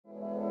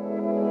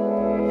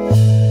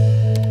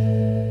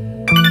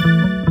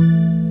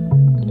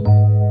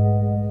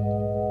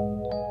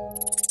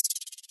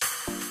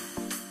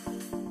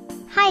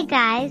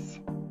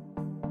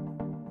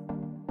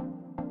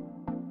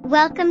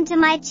Welcome to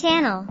my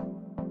channel.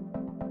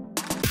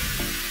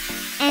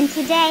 And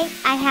today,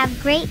 I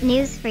have great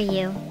news for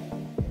you.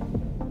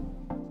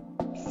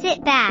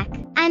 Sit back,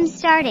 I'm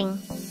starting.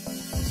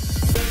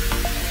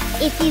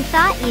 If you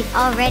thought you'd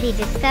already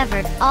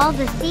discovered all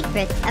the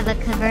secrets of a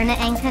caverna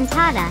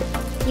encantada,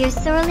 you're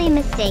sorely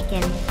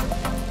mistaken.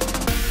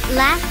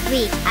 Last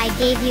week I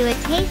gave you a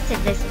taste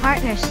of this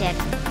partnership,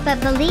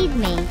 but believe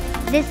me,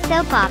 this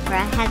soap opera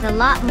has a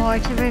lot more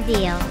to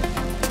reveal.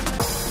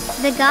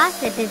 The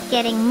gossip is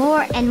getting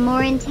more and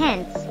more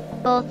intense,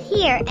 both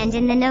here and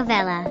in the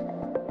novella.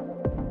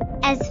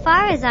 As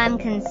far as I'm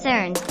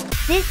concerned,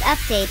 this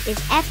update is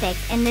epic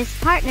and this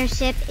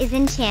partnership is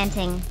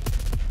enchanting.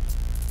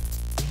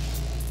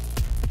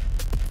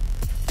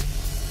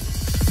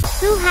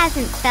 Who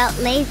hasn't felt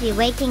lazy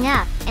waking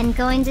up and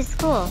going to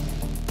school?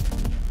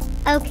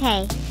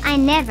 Okay, I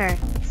never.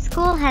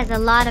 School has a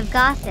lot of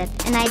gossip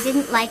and I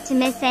didn't like to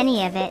miss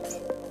any of it.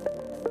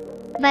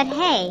 But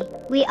hey,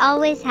 we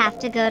always have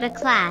to go to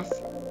class,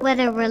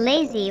 whether we're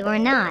lazy or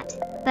not,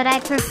 but I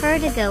prefer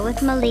to go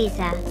with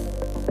Melissa.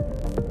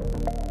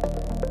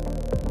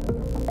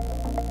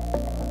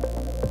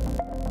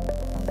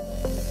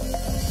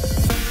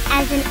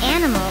 As an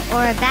animal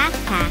or a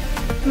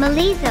backpack,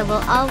 Melissa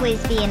will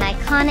always be an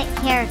iconic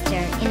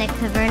character in a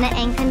caverna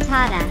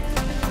encantada,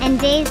 and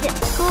days at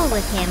school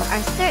with him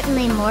are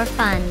certainly more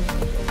fun.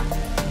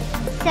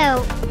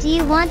 So, do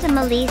you want a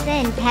Melissa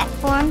in pet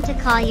form to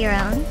call your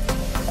own?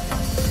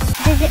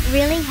 Does it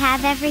really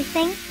have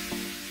everything?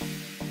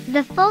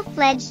 The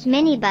full-fledged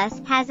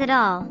minibus has it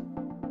all.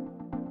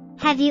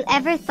 Have you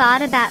ever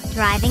thought about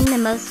driving the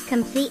most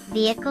complete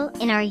vehicle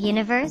in our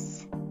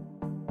universe?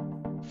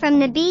 From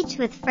the beach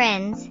with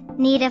friends,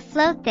 need a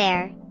float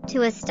there,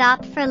 to a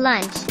stop for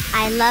lunch,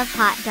 I love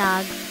hot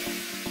dogs.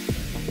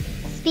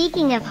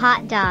 Speaking of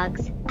hot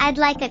dogs, I'd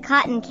like a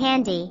cotton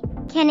candy.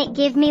 Can it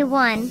give me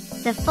one?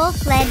 The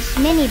full-fledged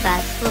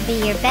minibus will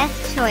be your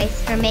best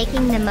choice for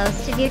making the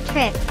most of your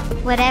trip,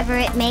 whatever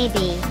it may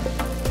be.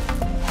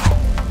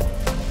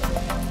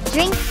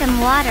 Drink some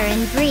water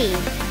and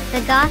breathe.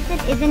 The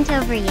gossip isn't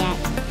over yet.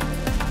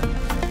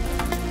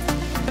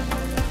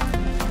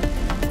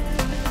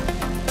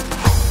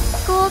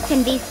 School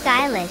can be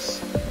stylish.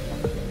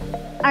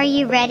 Are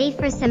you ready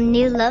for some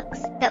new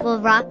looks that will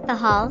rock the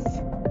halls?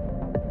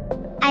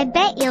 I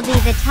bet you'll be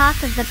the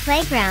talk of the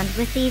playground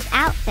with these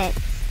outfits.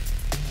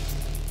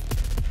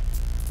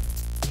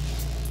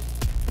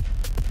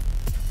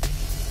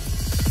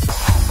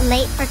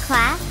 Late for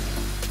class?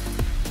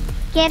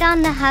 Get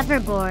on the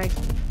hoverboard.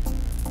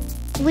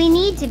 We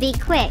need to be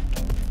quick.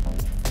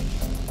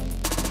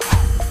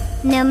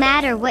 No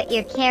matter what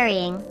you're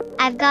carrying,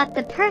 I've got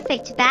the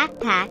perfect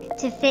backpack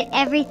to fit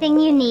everything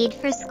you need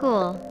for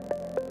school.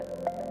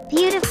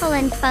 Beautiful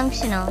and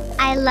functional,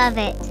 I love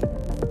it.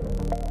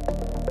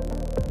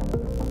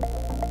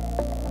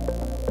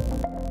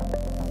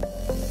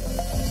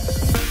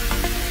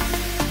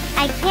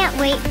 I can't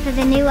wait for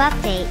the new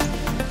update.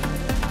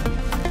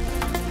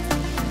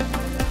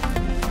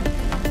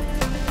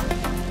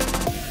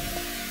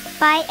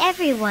 Bye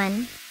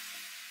everyone.